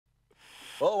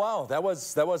Oh, wow, that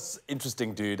was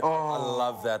interesting, dude. I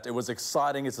love that. It was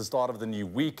exciting. It's the start of the new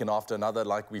week, and after another,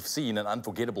 like we've seen, an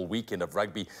unforgettable weekend of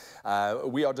rugby,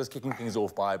 we are just kicking things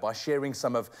off by sharing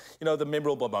some of, the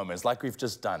memorable moments, like we've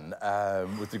just done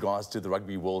with regards to the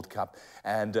Rugby World Cup.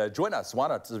 And join us, why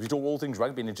not? As we talk all things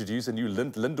rugby and introduce a new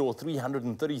Lindor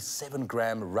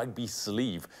 337-gram rugby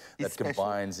sleeve that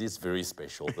combines, it's very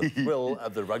special, the thrill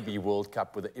of the Rugby World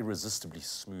Cup with an irresistibly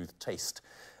smooth taste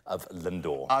of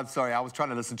Lindor. I'm sorry, I was trying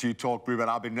to listen to you talk, Boo, but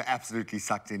I've been absolutely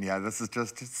sucked in here. This is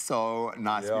just so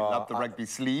nice. Yeah, we love the rugby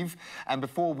sleeve. And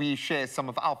before we share some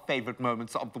of our favourite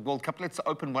moments of the World Cup, let's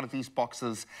open one of these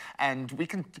boxes and we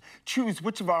can choose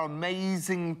which of our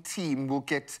amazing team will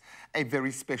get a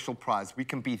very special prize. We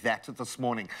can be that this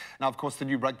morning. Now, of course, the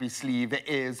new rugby sleeve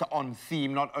is on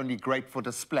theme, not only great for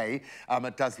display,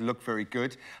 it does look very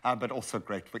good, but also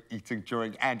great for eating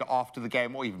during and after the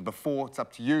game, or even before. It's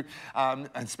up to you. And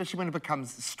especially when it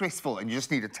becomes stressful and you just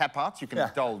need to tap out, you can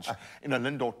indulge in a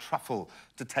Lindor truffle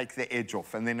to take the edge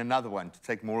off, and then another one to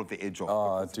take more of the edge off.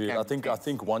 Oh, dude, I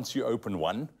think once you open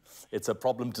one, it's a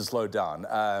problem to slow down.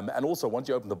 And also, once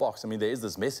you open the box, there is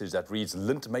this message that reads,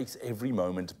 LINDT makes every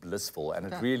moment blissful, and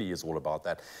it really is all about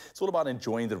that. It's all about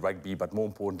enjoying the rugby, but more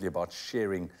importantly, about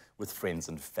sharing with friends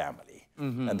and family.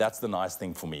 And that's the nice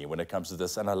thing for me when it comes to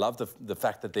this. And I love the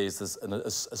fact that there's this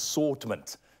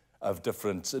assortment of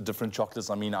different chocolates.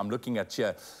 I'm looking at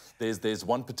here. There's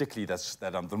one particularly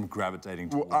that I'm gravitating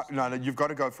towards. No, you've got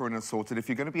to go for an assorted. If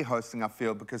you're going to be hosting, I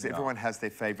feel, because everyone has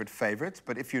their favorite.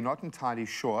 But if you're not entirely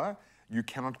sure, you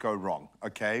cannot go wrong,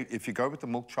 okay? If you go with the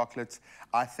milk chocolates,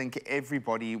 I think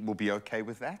everybody will be okay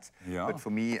with that. Yeah. But for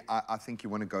me, I think you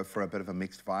want to go for a bit of a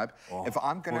mixed vibe. Oh, if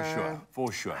I'm going to...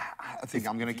 For sure. I think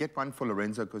I'm going to get one for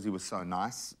Lorenzo because he was so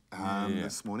nice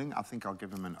this morning. I think I'll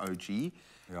give him an OG.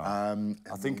 Yeah.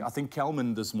 I think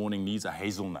Kelman this morning needs a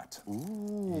hazelnut.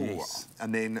 Ooh. Yes.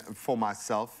 And then for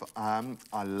myself,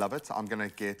 I love it. I'm going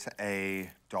to get a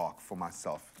dark for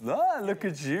myself. Ah, look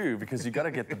at you, because you got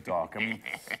to get the dark.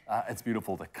 It's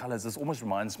beautiful. The colors, this almost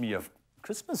reminds me of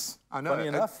Christmas. I know. Funny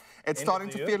enough. It's starting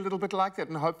to feel a little bit like that,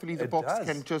 and hopefully the box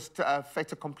can just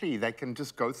fait accompli. They can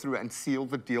just go through and seal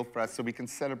the deal for us so we can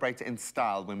celebrate in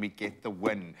style when we get the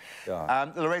win.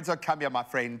 Yeah. Lorenzo, come here, my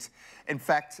friend. In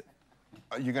fact,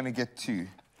 you're going to get two.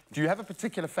 Do you have a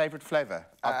particular favourite flavour?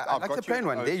 I like the plain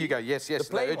one. There you go. Yes. The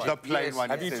plain one.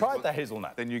 Have you tried the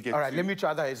hazelnut? Then you get All right, let me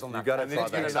try the hazelnut. You got to try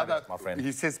the hazelnut, my friend.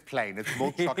 He says plain. It's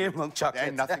milk chocolate. Milk chocolate. There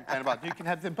ain't nothing plain about it. You can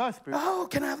have them both, bro. Oh,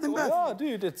 can I have them both? Oh,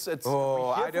 dude, it's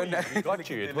Oh, I don't know. We got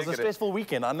you. It was a stressful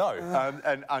weekend, I know.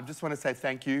 And I just want to say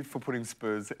thank you for putting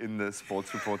Spurs in the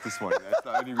sports report this morning. That's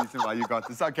the only reason why you got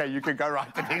this. Okay, you can go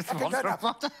right to the next sports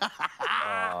report.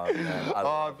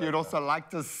 If you'd also like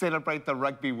to celebrate the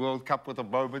Rugby World Cup with a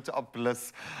moment of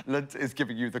bliss, LINDT is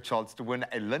giving you the chance to win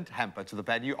a LINDT hamper to the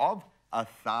value of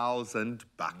 $1,000.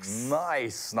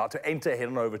 Nice. Now, to enter, head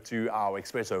on over to our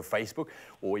Expresso Facebook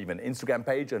or even Instagram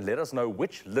page and let us know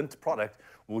which LINDT product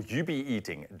will you be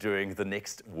eating during the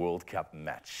next World Cup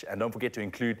match. And don't forget to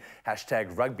include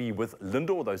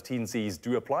 #RugbyWithLindor. Those T&Cs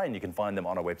do apply, and you can find them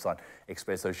on our website,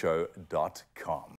 expressoshow.com.